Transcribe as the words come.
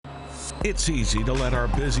It's easy to let our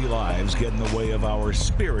busy lives get in the way of our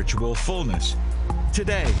spiritual fullness.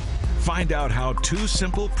 Today, find out how 2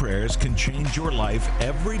 simple prayers can change your life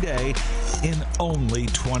every day in only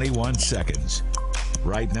 21 seconds.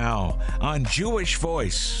 Right now on Jewish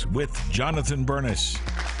Voice with Jonathan Bernis.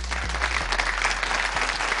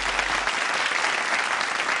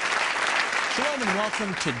 Shalom and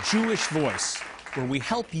welcome to Jewish Voice, where we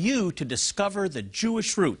help you to discover the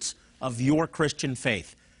Jewish roots of your Christian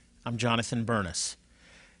faith. I'm Jonathan Bernis.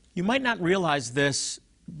 You might not realize this,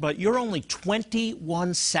 but you're only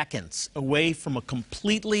 21 seconds away from a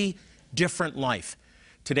completely different life.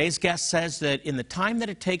 Today's guest says that in the time that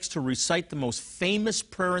it takes to recite the most famous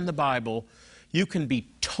prayer in the Bible, you can be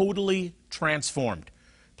totally transformed.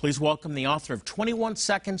 Please welcome the author of 21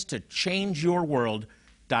 Seconds to Change Your World,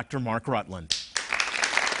 Dr. Mark Rutland.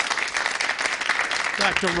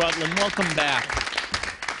 Dr. Rutland, welcome back.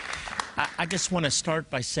 I just want to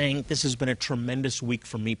start by saying this has been a tremendous week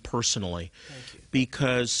for me personally. Thank you.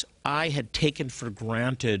 Because I had taken for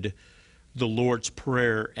granted the Lord's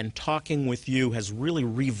Prayer, and talking with you has really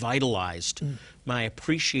revitalized my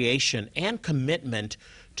appreciation and commitment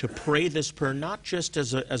to pray this prayer, not just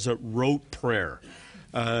as a rote prayer,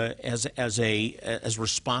 as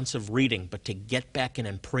responsive reading, but to get back in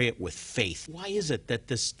and pray it with faith. Why is it that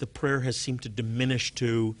the prayer has seemed to diminish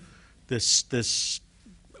to this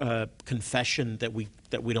confession that we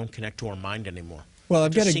don't connect to our mind anymore? Well, it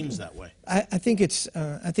just seems that way. I think it's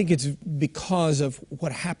because of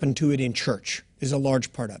what happened to it in church is a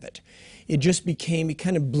large part of it. It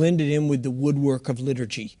kind of blended in with the woodwork of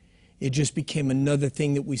liturgy. It just became another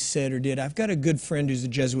thing that we said or did. I've got a good friend who's a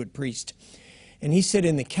Jesuit priest, and he said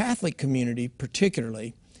in the Catholic community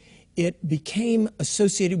particularly, it became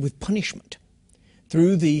associated with punishment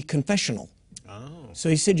through the confessional. So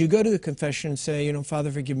he said, you go to the confession and say, Father,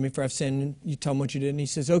 forgive me for I've sinned. And you tell him what you did. And he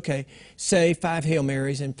says, okay, say 5 Hail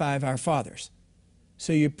Marys and 5 Our Fathers.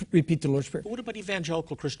 So you repeat the Lord's Prayer. But what about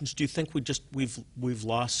evangelical Christians? Do you think we've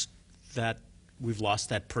lost that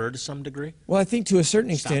prayer to some degree? Well, I think to a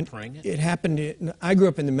certain extent, praying it? it happened. I grew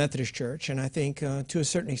up in the Methodist Church, and I think to a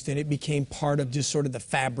certain extent it became part of just sort of the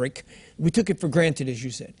fabric. We took it for granted, as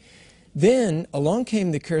you said. Then along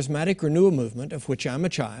came the charismatic renewal movement, of which I'm a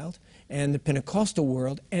child, and the Pentecostal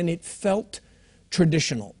world, and it felt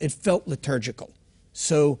traditional. It felt liturgical.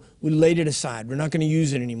 So we laid it aside. We're not going to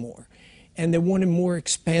use it anymore. And they wanted more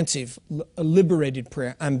expansive, liberated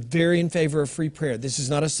prayer. I'm very in favor of free prayer. This is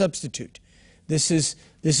not a substitute. This is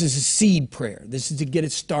a seed prayer. This is to get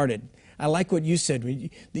it started. I like what you said,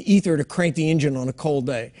 the ether to crank the engine on a cold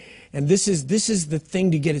day. And this is the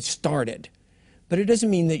thing to get it started. But it doesn't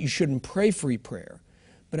mean that you shouldn't pray free prayer.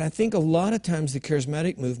 But I think a lot of times the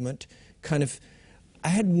charismatic movement I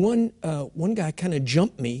had one guy kind of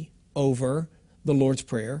jump me over the Lord's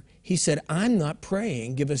Prayer. He said, I'm not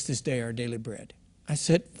praying, give us this day our daily bread. I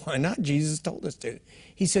said, why not? Jesus told us to.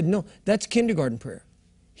 He said, no, that's kindergarten prayer.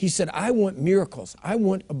 He said, I want miracles. I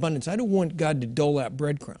want abundance. I don't want God to dole out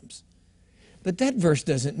breadcrumbs. But that verse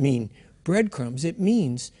doesn't mean breadcrumbs. It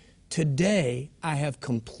means today I have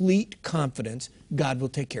complete confidence God will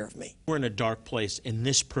take care of me. We're in a dark place, and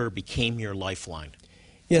this prayer became your lifeline.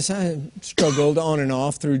 Yes, I struggled on and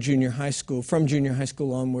off through junior high school, from junior high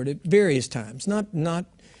school onward at various times, not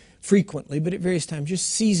frequently, but at various times, just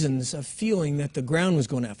seasons of feeling that the ground was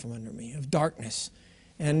going out from under me, of darkness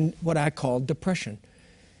and what I called depression.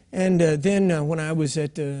 And then when I was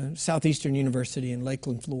at Southeastern University in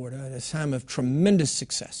Lakeland, Florida, at a time of tremendous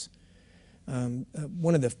success,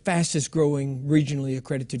 one of the fastest growing regionally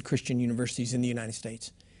accredited Christian universities in the United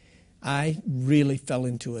States, I really fell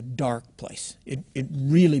into a dark place. It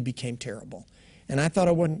really became terrible. And I thought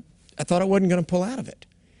I wasn't going to pull out of it.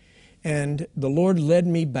 And the Lord led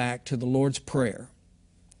me back to the Lord's Prayer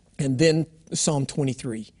and then Psalm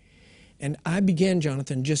 23. And I began,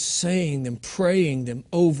 Jonathan, just saying them, praying them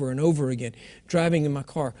over and over again, driving in my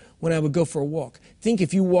car when I would go for a walk. Think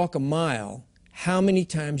if you walk a mile, how many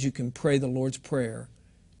times you can pray the Lord's Prayer,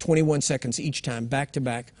 21 seconds each time, back to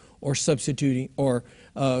back, or substituting, or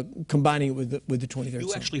combining it with the 23rd Psalm.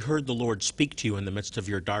 You actually heard the Lord speak to you in the midst of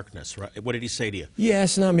your darkness, right? What did he say to you?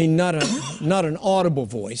 Yes, and I mean not an audible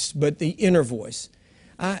voice, but the inner voice.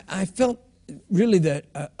 I felt really that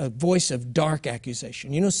a voice of dark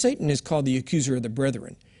accusation. Satan is called the accuser of the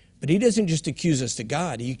brethren, but he doesn't just accuse us to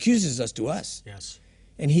God, he accuses us to us. Yes.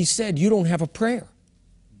 And he said, you don't have a prayer.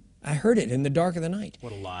 I heard it in the dark of the night.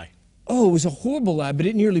 What a lie. Oh, it was a horrible lie, but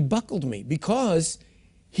it nearly buckled me because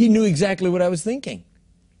he knew exactly what I was thinking.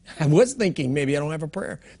 I was thinking, maybe I don't have a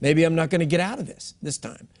prayer. Maybe I'm not going to get out of this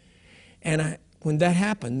time. And when that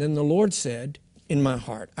happened, then the Lord said in my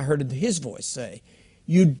heart, I heard his voice say,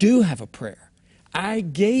 You do have a prayer. I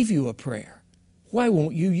gave you a prayer. Why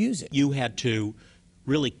won't you use it? You had to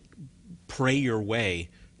really pray your way,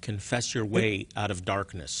 confess your way out of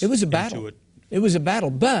darkness. It was a battle. It was a battle,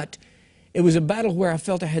 but it was a battle where I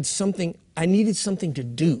felt I needed something to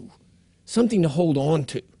do, something to hold on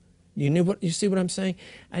to. You see what I'm saying?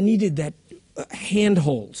 I needed that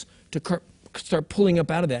handholds to start pulling up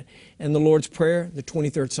out of that. And the Lord's Prayer, the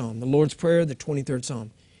 23rd Psalm. The Lord's Prayer, the 23rd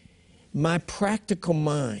Psalm. My practical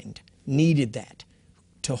mind needed that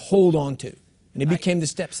to hold on to. And it became the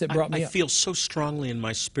steps that brought me up. I feel so strongly in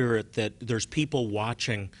my spirit that there's people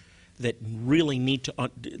watching that really need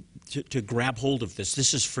to grab hold of this.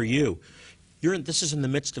 This is for you. This is in the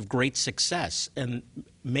midst of great success, and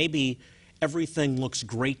maybe everything looks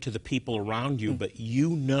great to the people around you, but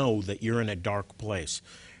you know that you're in a dark place.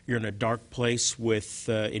 You're in a dark place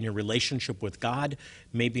in your relationship with God,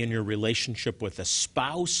 maybe in your relationship with a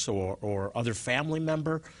spouse or other family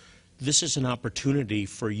member. This is an opportunity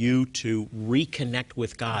for you to reconnect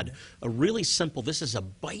with God. This is a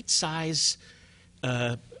bite-sized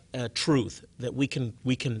truth that we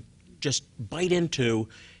can just bite into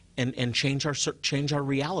and change our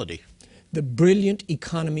reality. The brilliant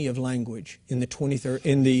economy of language in the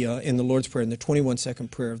Lord's Prayer, in the 21-second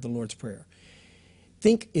prayer of the Lord's Prayer.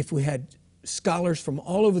 Think if we had scholars from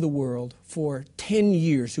all over the world for 10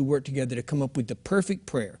 years who worked together to come up with the perfect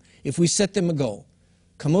prayer. If we set them a goal,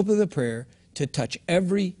 come up with a prayer to touch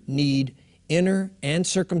every need, inner and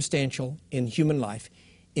circumstantial, in human life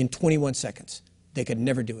in 21 seconds. They could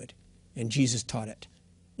never do it. And Jesus taught it.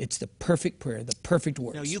 It's the perfect prayer, the perfect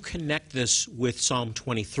words. Now, you connect this with Psalm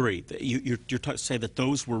 23. You're say that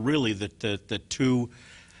those were really the two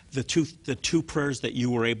prayers that you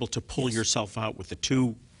were able to pull yourself out with, the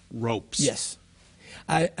two ropes. Yes.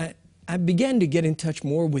 I began to get in touch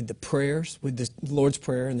more with the prayers, with the Lord's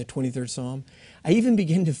Prayer and the 23rd Psalm. I even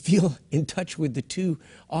began to feel in touch with the two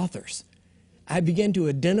authors. I began to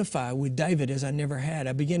identify with David as I never had.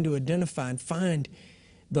 I began to identify and find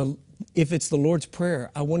if it's the Lord's Prayer,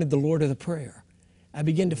 I wanted the Lord of the prayer. I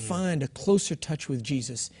began to find a closer touch with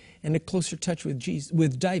Jesus and a closer touch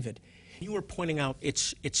with David. You were pointing out it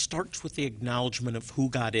starts with the acknowledgement of who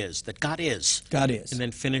God is, that God is. God is. And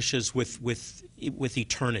then finishes with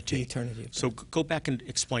eternity. The eternity of God. So go back and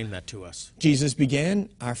explain that to us. Jesus began,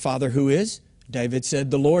 our Father who is. David said,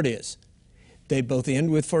 the Lord is. They both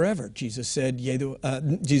end with forever. Jesus said,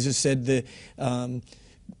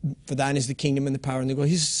 for thine is the kingdom and the power and the glory.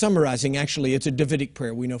 He's summarizing, actually, it's a Davidic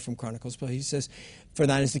prayer we know from Chronicles, but he says, for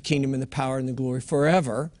thine is the kingdom and the power and the glory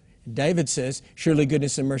forever. David says, surely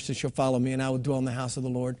goodness and mercy shall follow me, and I will dwell in the house of the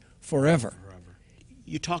Lord forever.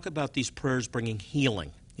 You talk about these prayers bringing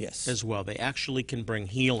healing as well. They actually can bring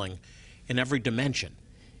healing in every dimension.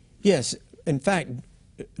 Yes. In fact,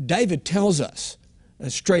 David tells us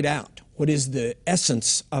straight out what is the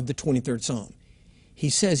essence of the 23rd Psalm. He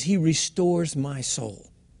says, he restores my soul.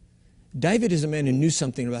 David is a man who knew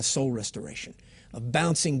something about soul restoration, of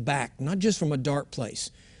bouncing back, not just from a dark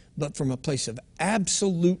place, but from a place of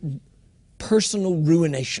absolute personal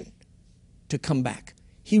ruination to come back.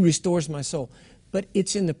 He restores my soul. But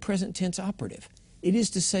it's in the present tense operative. It is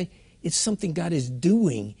to say, it's something God is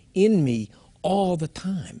doing in me all the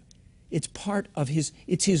time. It's part of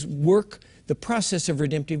it's his work, the process of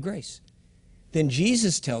redemptive grace. Then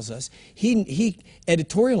Jesus tells us, he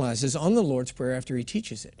editorializes on the Lord's Prayer after he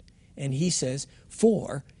teaches it. And he says,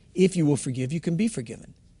 for if you will forgive, you can be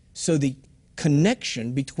forgiven. So the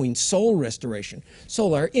connection between soul restoration,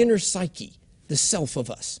 soul, our inner psyche, the self of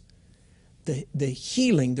us, the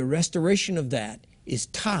healing, the restoration of that is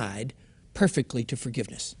tied perfectly to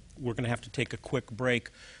forgiveness. We're going to have to take a quick break.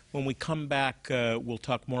 When we come back, we'll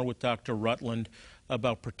talk more with Dr. Rutland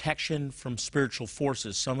about protection from spiritual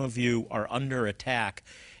forces. Some of you are under attack,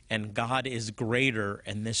 and God is greater,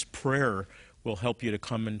 and this prayer will help you to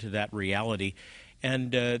come into that reality.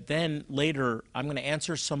 And then later, I'm going to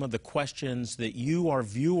answer some of the questions that you, our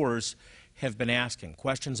viewers, have been asking.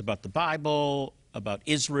 Questions about the Bible, about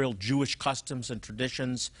Israel, Jewish customs and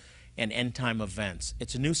traditions, and end-time events.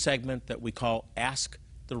 It's a new segment that we call Ask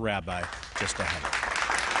the Rabbi, just ahead.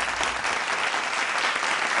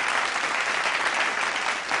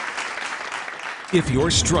 If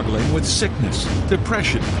you're struggling with sickness,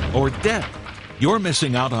 depression, or death, you're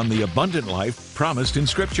missing out on the abundant life promised in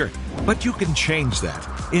Scripture. But you can change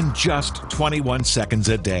that in just 21 seconds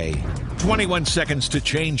a day. 21 Seconds to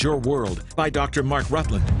Change Your World by Dr. Mark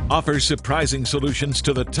Rutland offers surprising solutions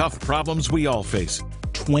to the tough problems we all face.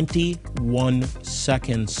 21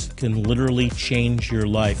 seconds can literally change your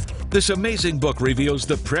life. This amazing book reveals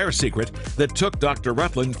the prayer secret that took Dr.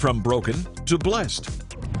 Rutland from broken to blessed.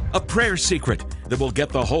 A prayer secret that will get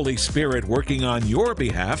the Holy Spirit working on your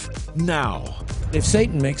behalf now. If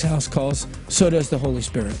Satan makes house calls, so does the Holy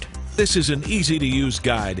Spirit. This is an easy-to-use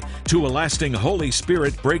guide to a lasting Holy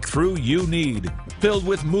Spirit breakthrough you need. Filled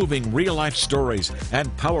with moving real-life stories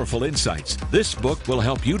and powerful insights, this book will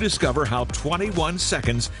help you discover how 21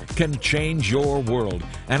 seconds can change your world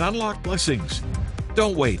and unlock blessings.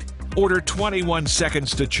 Don't wait. Order 21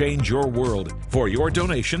 Seconds to Change Your World for your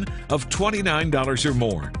donation of $29 or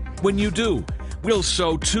more. When you do, we'll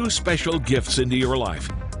sow 2 special gifts into your life: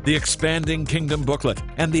 the Expanding Kingdom booklet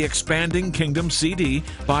and the Expanding Kingdom CD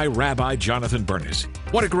by Rabbi Jonathan Bernis.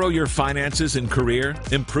 Want to grow your finances and career,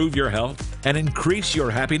 improve your health, and increase your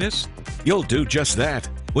happiness? You'll do just that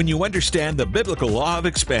when you understand the biblical law of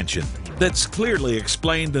expansion that's clearly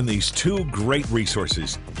explained in these 2 great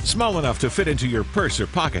resources. Small enough to fit into your purse or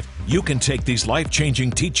pocket, you can take these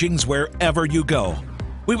life-changing teachings wherever you go.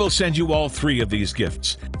 We will send you all 3 of these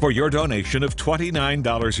gifts for your donation of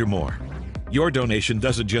 $29 or more. Your donation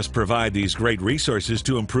doesn't just provide these great resources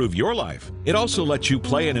to improve your life. It also lets you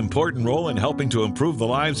play an important role in helping to improve the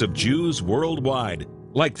lives of Jews worldwide,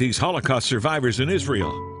 like these Holocaust survivors in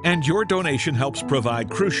Israel. And your donation helps provide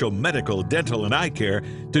crucial medical, dental, and eye care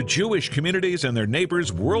to Jewish communities and their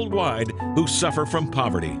neighbors worldwide who suffer from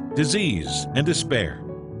poverty, disease, and despair.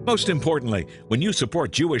 Most importantly, when you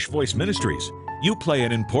support Jewish Voice Ministries, you play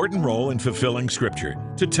an important role in fulfilling Scripture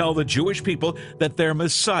to tell the Jewish people that their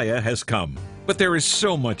Messiah has come. But there is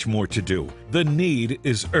so much more to do. The need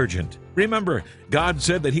is urgent. Remember, God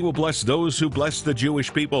said that He will bless those who bless the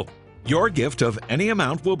Jewish people. Your gift of any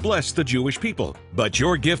amount will bless the Jewish people, but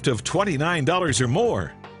your gift of $29 or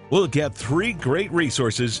more will get 3 great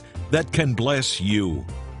resources that can bless you.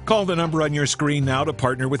 Call the number on your screen now to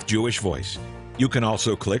partner with Jewish Voice. You can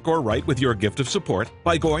also click or write with your gift of support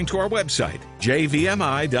by going to our website,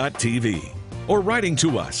 jvmi.tv, or writing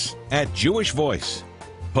to us at Jewish Voice,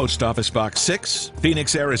 Post Office Box 6,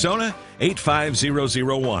 Phoenix, Arizona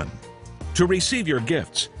 85001. To receive your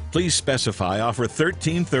gifts, please specify offer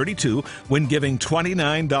 1332 when giving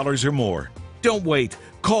 $29 or more. Don't wait.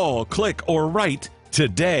 Call, click, or write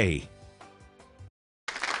today.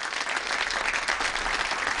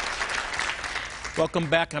 Welcome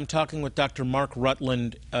back. I'm talking with Dr. Mark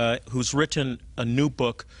Rutland, who's written a new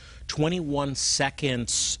book, 21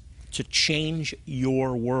 Seconds to Change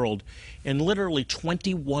Your World. In literally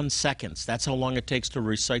 21 seconds, that's how long it takes to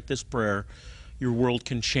recite this prayer, your world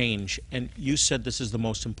can change. And you said this is the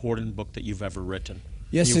most important book that you've ever written.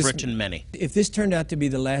 Yes, you've written many. If this turned out to be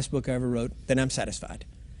the last book I ever wrote, then I'm satisfied.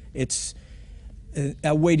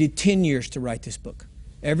 I waited 10 years to write this book.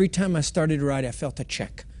 Every time I started to write, I felt a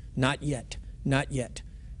check. Not yet. Not yet.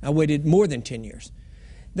 I waited more than 10 years.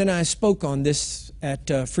 Then I spoke on this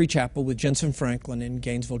at Free Chapel with Jensen Franklin in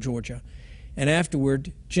Gainesville, Georgia. And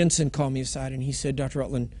afterward, Jensen called me aside and he said, Dr.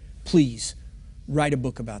 Rutland, please write a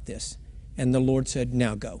book about this. And the Lord said,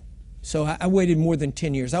 now go. So I waited more than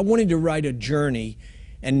 10 years. I wanted to write a journey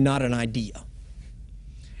and not an idea.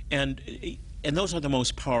 And those are the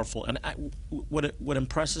most powerful. And what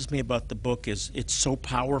impresses me about the book is it's so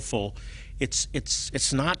powerful.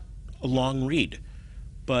 It's not a long read,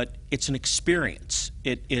 but it's an experience.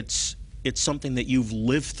 It's something that you've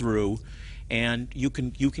lived through, and you can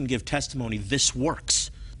give testimony. This works.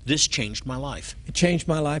 This changed my life. It changed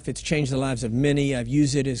my life. It's changed the lives of many. I've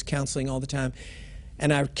used it as counseling all the time.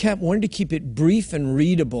 And I wanted to keep it brief and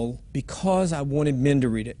readable because I wanted men to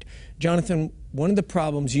read it. Jonathan, one of the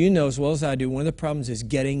problems, you know as well as I do, one of the problems is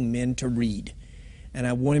getting men to read. And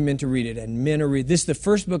I wanted men to read it. And men are reading. This is the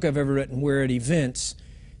first book I've ever written where at events,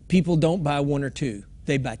 people don't buy 1 or 2.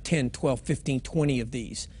 They buy 10, 12, 15, 20 of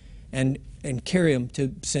these and carry them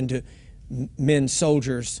to send to men,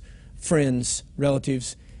 soldiers, friends,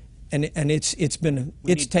 relatives. And it's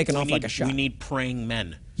taken off like a shot. We need praying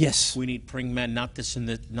men. Yes. We need praying men, not just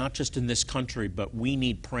in this country, but we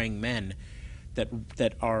need praying men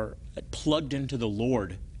that are plugged into the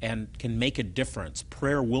Lord and can make a difference.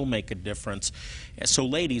 Prayer will make a difference. So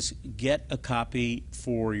ladies, get a copy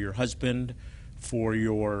for your husband, for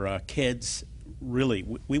your kids. Really,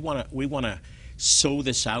 we want to sow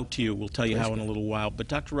this out to you. We'll tell you how in a little while. But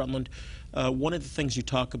Dr. Rutland, one of the things you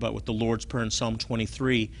talk about with the Lord's Prayer in Psalm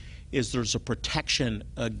 23 is there's a protection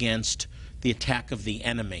against the attack of the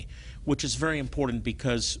enemy, which is very important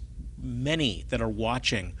because many that are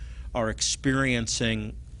watching are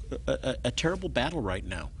experiencing a terrible battle right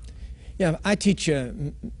now. Yeah, I teach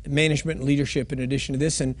management and leadership in addition to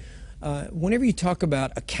this, and whenever you talk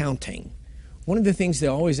about accounting, one of the things they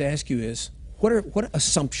always ask you is, what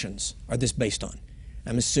assumptions are this based on?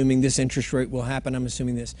 I'm assuming this interest rate will happen. I'm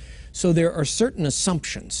assuming this. So there are certain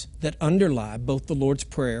assumptions that underlie both the Lord's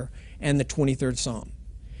Prayer and the 23rd Psalm.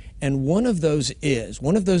 And one of those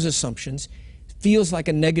assumptions feels like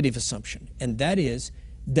a negative assumption, and that is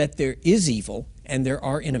that there is evil and there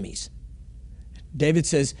are enemies. David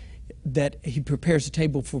says that he prepares a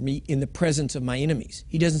table for me in the presence of my enemies.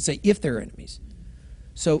 He doesn't say if there are enemies.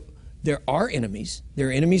 So there are enemies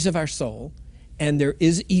of our soul, and there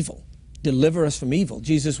is evil. Deliver us from evil.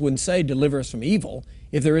 Jesus wouldn't say deliver us from evil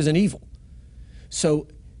if there isn't evil. So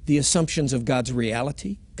the assumptions of God's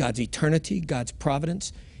reality, God's eternity, God's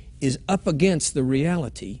providence is up against the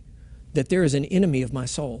reality that there is an enemy of my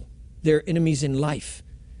soul. There are enemies in life.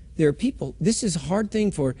 There are people, this is a hard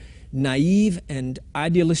thing for naive and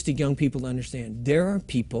idealistic young people to understand. There are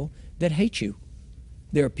people that hate you.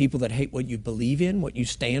 There are people that hate what you believe in, what you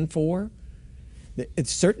stand for.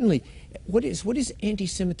 It's certainly, what is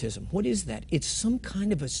anti-Semitism? What is that? It's some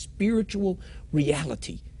kind of a spiritual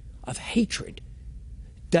reality of hatred.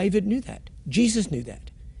 David knew that. Jesus knew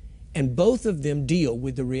that. And both of them deal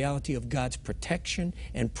with the reality of God's protection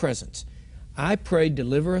and presence. I pray,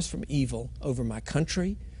 deliver us from evil over my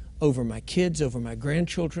country, over my kids, over my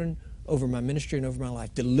grandchildren, over my ministry, and over my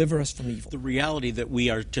life. Deliver us from evil. The reality that we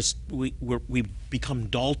are just, we become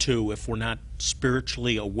dull to if we're not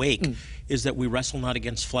spiritually awake is that we wrestle not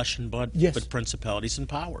against flesh and blood, Yes. but principalities and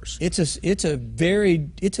powers. It's a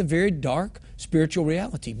very dark spiritual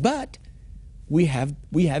reality, but we have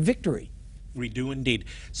victory. We do indeed.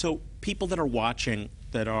 So people that are watching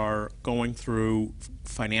that are going through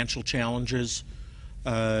financial challenges,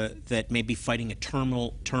 that may be fighting a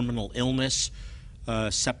terminal illness,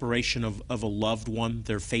 separation of a loved one,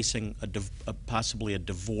 they're facing possibly a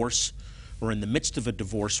divorce or in the midst of a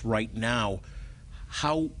divorce right now,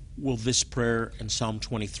 how will this prayer in Psalm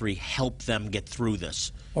 23 help them get through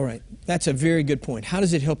this? All right, that's a very good point. How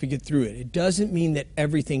does it help you get through it? It doesn't mean that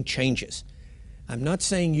everything changes. I'm not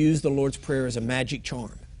saying use the Lord's Prayer as a magic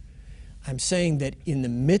charm. I'm saying that in the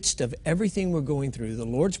midst of everything we're going through, the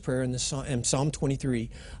Lord's Prayer and Psalm 23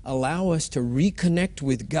 allow us to reconnect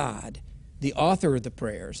with God, the author of the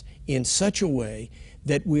prayers, in such a way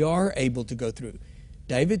that we are able to go through.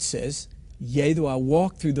 David says, yea, though I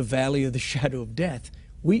walk through the valley of the shadow of death,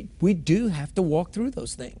 we do have to walk through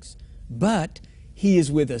those things. But He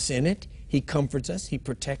is with us in it. He comforts us. He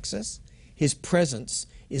protects us. His presence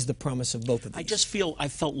is the promise of both of these. I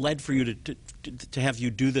felt led for you to have you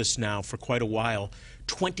do this now for quite a while.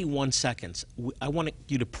 21 seconds. I want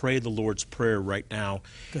you to pray the Lord's Prayer right now.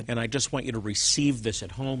 Good. And I just want you to receive this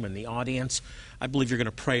at home in the audience. I believe you're going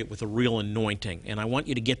to pray it with a real anointing. And I want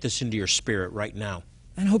you to get this into your spirit right now.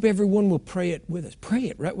 And I hope everyone will pray it with us. Pray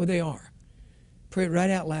it right where they are. Pray it right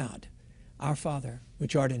out loud. Our Father,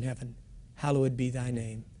 which art in heaven, hallowed be thy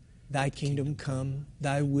name. Thy kingdom come,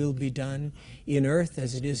 thy will be done, in earth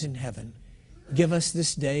as it is in heaven. Give us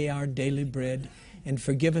this day our daily bread, and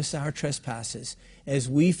forgive us our trespasses, as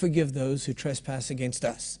we forgive those who trespass against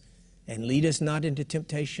us. And lead us not into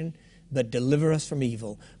temptation, but deliver us from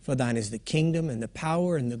evil. For thine is the kingdom, and the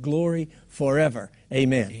power, and the glory, forever.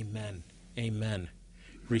 Amen. Amen. Amen.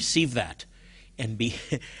 Receive that. And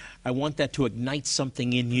I want that to ignite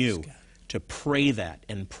something in you. To pray that,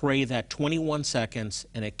 and pray that 21 seconds,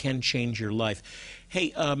 and it can change your life.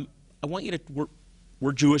 Hey, I want you to,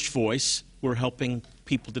 we're Jewish Voice. We're helping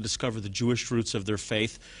people to discover the Jewish roots of their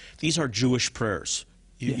faith. These are Jewish prayers.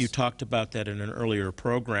 You talked about that in an earlier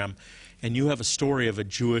program, and you have a story of a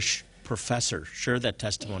Jewish professor. Share that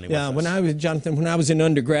testimony with us. When I was in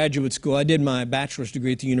undergraduate school, I did my bachelor's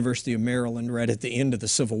degree at the University of Maryland right at the end of the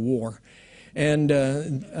Civil War. And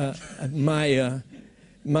my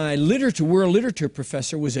world literature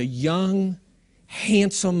professor was a young,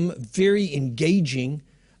 handsome, very engaging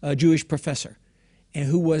Jewish professor, and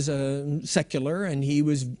who was secular, and he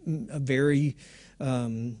was a very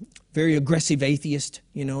aggressive atheist.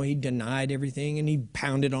 You know, he denied everything, and he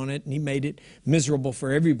pounded on it, and he made it miserable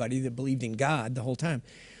for everybody that believed in God the whole time.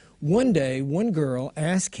 One day, one girl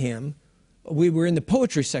asked him, we were in the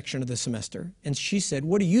poetry section of the semester, and she said,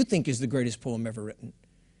 "What do you think is the greatest poem ever written?"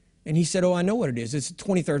 And he said, "Oh, I know what it is. It's the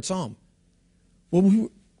 23rd Psalm." Well, we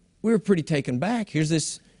were pretty taken back. Here's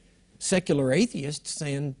this secular atheist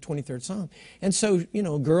saying 23rd Psalm. And so, you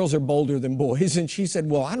know, girls are bolder than boys. And she said,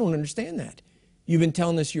 "Well, I don't understand that. You've been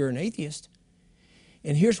telling us you're an atheist."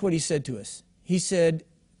 And here's what he said to us. He said,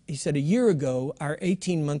 a year ago, our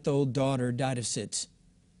 18-month-old daughter died of SIDS.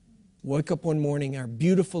 Woke up one morning, our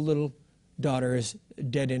beautiful little daughter is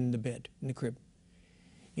dead in the bed, in the crib.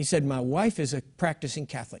 He said, my wife is a practicing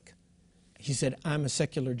Catholic. He said, I'm a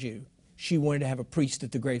secular Jew. She wanted to have a priest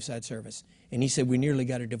at the graveside service. And he said, we nearly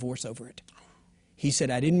got a divorce over it. He said,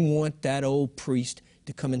 I didn't want that old priest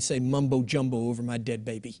to come and say mumbo jumbo over my dead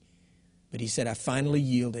baby. But he said, I finally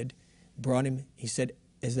yielded. brought him, he said,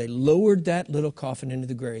 as they lowered that little coffin into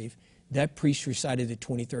the grave, that priest recited the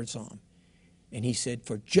 23rd Psalm. And he said,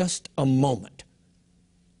 for just a moment,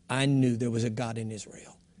 I knew there was a God in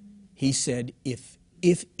Israel. He said, if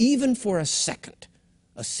even for a second,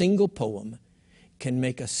 a single poem can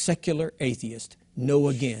make a secular atheist know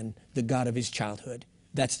again the God of his childhood,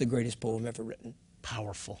 that's the greatest poem ever written.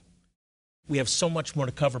 Powerful. We have so much more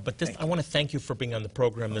to cover, but I want to thank you for being on the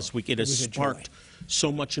program this week. It has sparked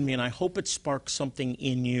so much in me, and I hope it sparks something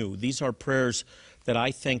in you. These are prayers that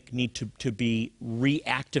I think need to be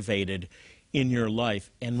reactivated in your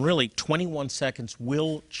life, and really 21 seconds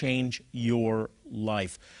will change your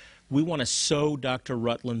life. We want to sow Dr.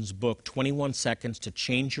 Rutland's book, 21 Seconds to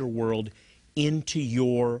Change Your World, into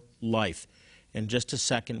your life. In just a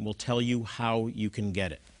second, we'll tell you how you can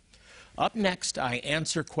get it. Up next, I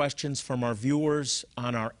answer questions from our viewers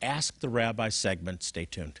on our Ask the Rabbi segment. Stay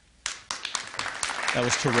tuned. That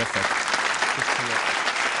was terrific.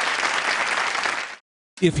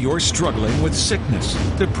 If you're struggling with sickness,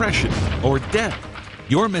 depression, or death,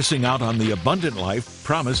 you're missing out on the abundant life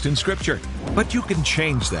promised in Scripture. But you can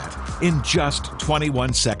change that in just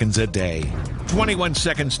 21 seconds a day. 21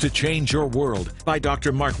 Seconds to Change Your World by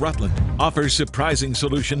Dr. Mark Rutland offers surprising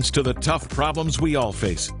solutions to the tough problems we all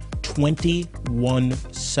face. 21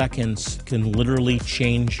 seconds can literally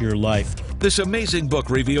change your life. This amazing book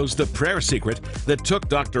reveals the prayer secret that took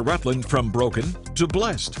Dr. Rutland from broken to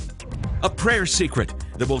blessed. A prayer secret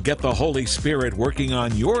that will get the Holy Spirit working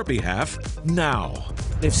on your behalf now.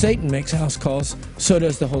 If Satan makes house calls, so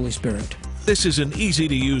does the Holy Spirit. This is an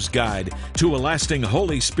easy-to-use guide to a lasting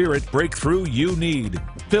Holy Spirit breakthrough you need.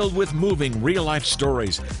 Filled with moving real-life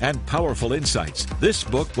stories and powerful insights, this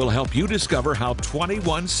book will help you discover how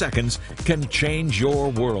 21 seconds can change your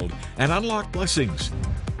world and unlock blessings.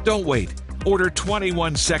 Don't wait. Order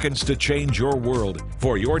 21 Seconds to Change Your World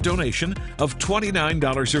for your donation of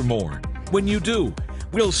 $29 or more. When you do,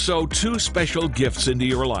 we'll sow 2 special gifts into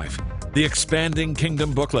your life: the Expanding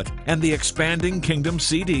Kingdom booklet and the Expanding Kingdom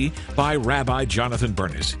CD by Rabbi Jonathan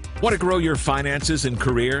Bernis. Want to grow your finances and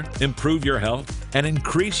career, improve your health, and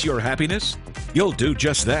increase your happiness? You'll do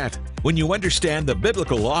just that when you understand the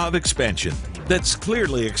biblical law of expansion that's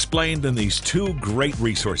clearly explained in these 2 great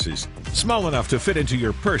resources. Small enough to fit into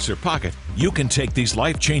your purse or pocket, you can take these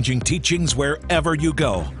life-changing teachings wherever you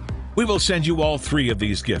go. We will send you all 3 of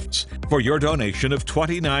these gifts for your donation of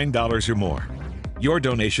 $29 or more. Your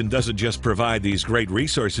donation doesn't just provide these great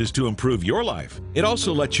resources to improve your life. It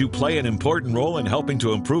also lets you play an important role in helping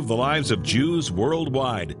to improve the lives of Jews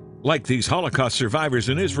worldwide, like these Holocaust survivors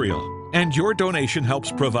in Israel. And your donation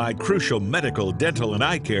helps provide crucial medical, dental, and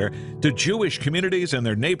eye care to Jewish communities and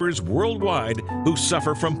their neighbors worldwide who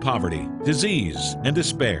suffer from poverty, disease, and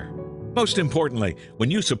despair. Most importantly,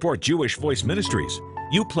 when you support Jewish Voice Ministries,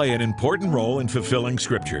 you play an important role in fulfilling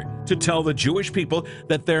Scripture to tell the Jewish people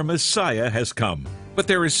that their Messiah has come. But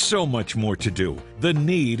there is so much more to do. The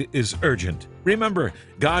need is urgent. Remember,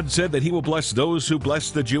 God said that He will bless those who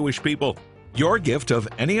bless the Jewish people. Your gift of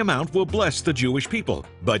any amount will bless the Jewish people,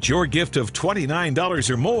 but your gift of $29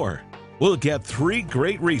 or more will get 3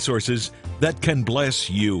 great resources that can bless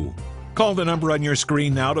you. Call the number on your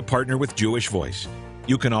screen now to partner with Jewish Voice.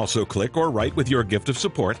 You can also click or write with your gift of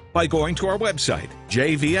support by going to our website,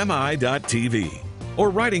 jvmi.tv, or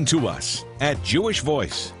writing to us at Jewish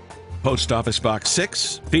Voice, Post Office Box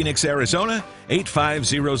 6, Phoenix, Arizona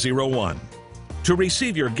 85001. To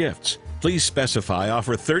receive your gifts, please specify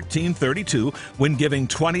offer 1332 when giving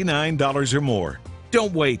 $29 or more.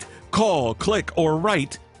 Don't wait. Call, click, or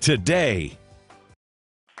write today.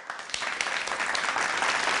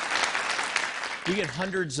 We get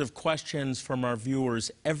hundreds of questions from our viewers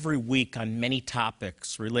every week on many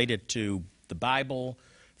topics related to the Bible,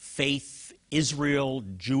 faith, Israel,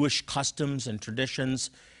 Jewish customs and traditions,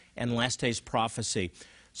 and last days prophecy.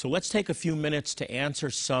 So let's take a few minutes to answer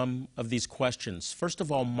some of these questions. First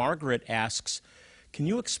of all, Margaret asks, can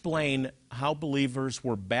you explain how believers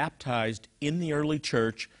were baptized in the early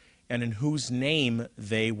church and in whose name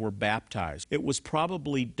they were baptized? It was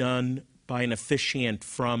probably done by an officiant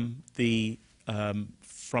from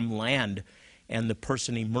land, and the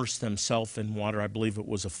person immersed themselves in water. I believe it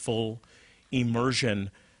was a full immersion.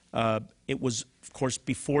 It was, of course,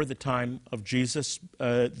 before the time of Jesus.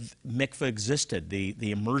 Mikveh existed.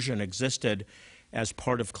 The immersion existed as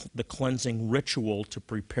part of the cleansing ritual to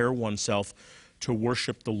prepare oneself to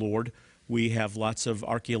worship the Lord. We have lots of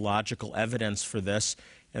archaeological evidence for this.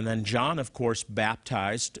 And then John, of course,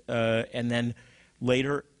 baptized, and then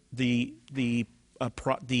later the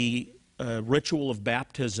ritual of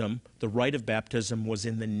baptism, the rite of baptism, was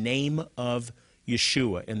in the name of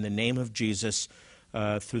Yeshua, in the name of Jesus,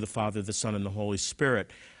 through the Father, the Son, and the Holy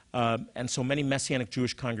Spirit. And so many Messianic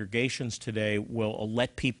Jewish congregations today will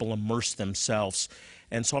let people immerse themselves.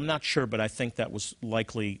 And so I'm not sure, but I think that was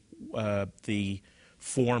likely the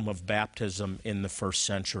form of baptism in the first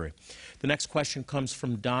century. The next question comes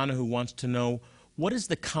from Donna, who wants to know, what is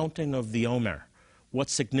the counting of the Omer? What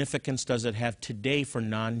significance does it have today for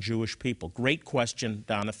non-Jewish people? Great question,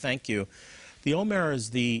 Donna. Thank you. The Omer is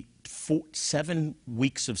the 7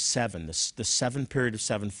 weeks of 7, the 7 period of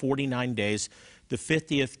 7, 49 days, the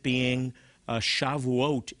 50th being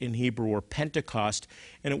Shavuot in Hebrew, or Pentecost,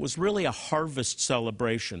 and it was really a harvest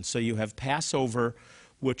celebration. So you have Passover,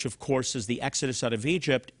 which of course is the Exodus out of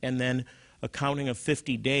Egypt, and then a counting of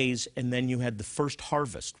 50 days, and then you had the first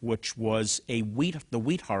harvest, which was the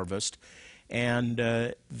wheat harvest, and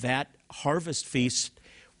that harvest feast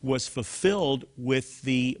was fulfilled with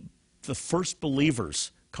the first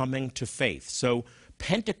believers coming to faith. So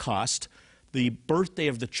Pentecost, the birthday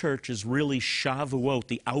of the church, is really Shavuot,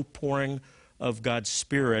 the outpouring of God's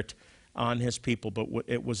Spirit on His people. But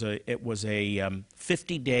it was a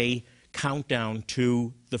 50-day countdown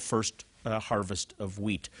to the first harvest of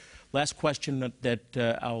wheat. Last question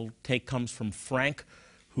that I'll take comes from Frank,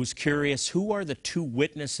 who's curious, who are the two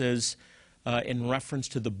witnesses in reference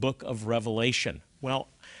to the book of Revelation? Well,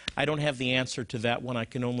 I don't have the answer to that one. I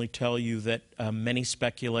can only tell you that many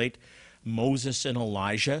speculate Moses and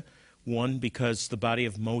Elijah. One, because the body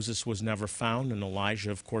of Moses was never found, and Elijah,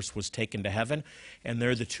 of course, was taken to heaven, and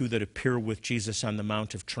they're the two that appear with Jesus on the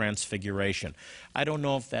Mount of Transfiguration. I don't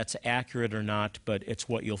know if that's accurate or not, but it's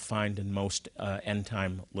what you'll find in most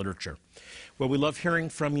end-time literature. Well, we love hearing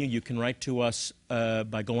from you. You can write to us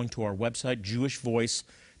by going to our website,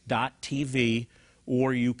 jewishvoice.tv,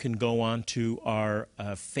 or you can go on to our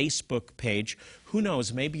Facebook page. Who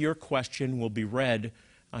knows, maybe your question will be read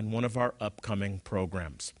on one of our upcoming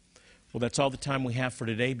programs. Well, that's all the time we have for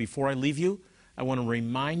today. Before I leave you, I want to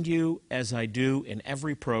remind you, as I do in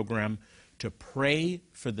every program, to pray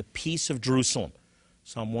for the peace of Jerusalem.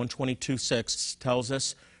 Psalm 122:6 tells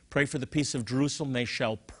us, pray for the peace of Jerusalem, they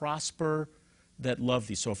shall prosper that love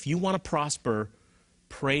thee. So if you want to prosper,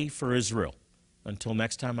 pray for Israel. Until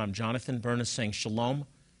next time, I'm Jonathan Bernis saying shalom,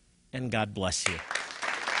 and God bless you.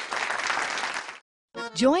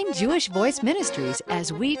 Join Jewish Voice Ministries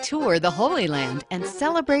as we tour the Holy Land and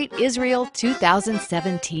celebrate Israel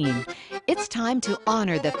 2017. It's time to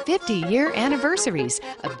honor the 50-year anniversaries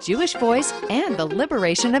of Jewish Voice and the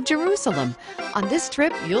liberation of Jerusalem. On this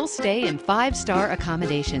trip, you'll stay in 5-star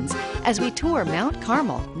accommodations as we tour Mount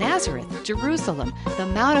Carmel, Nazareth, Jerusalem, the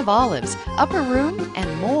Mount of Olives, Upper Room,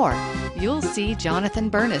 and more. You'll see Jonathan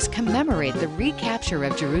Bernis commemorate the recapture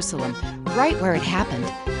of Jerusalem right where it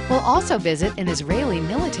happened. We'll also visit an Israeli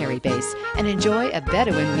military base and enjoy a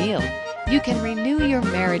Bedouin meal. You can renew your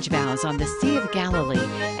marriage vows on the Sea of Galilee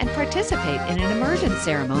and participate in an immersion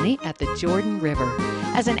ceremony at the Jordan River.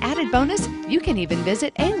 As an added bonus, you can even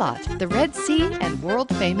visit Eilat, the Red Sea, and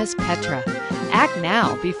world-famous Petra. Act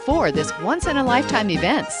now before this once-in-a-lifetime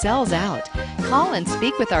event sells out. Call and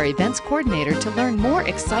speak with our events coordinator to learn more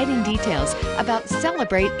exciting details about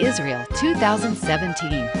Celebrate Israel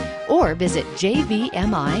 2017. Or visit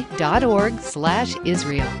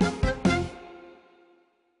jvmi.org/Israel.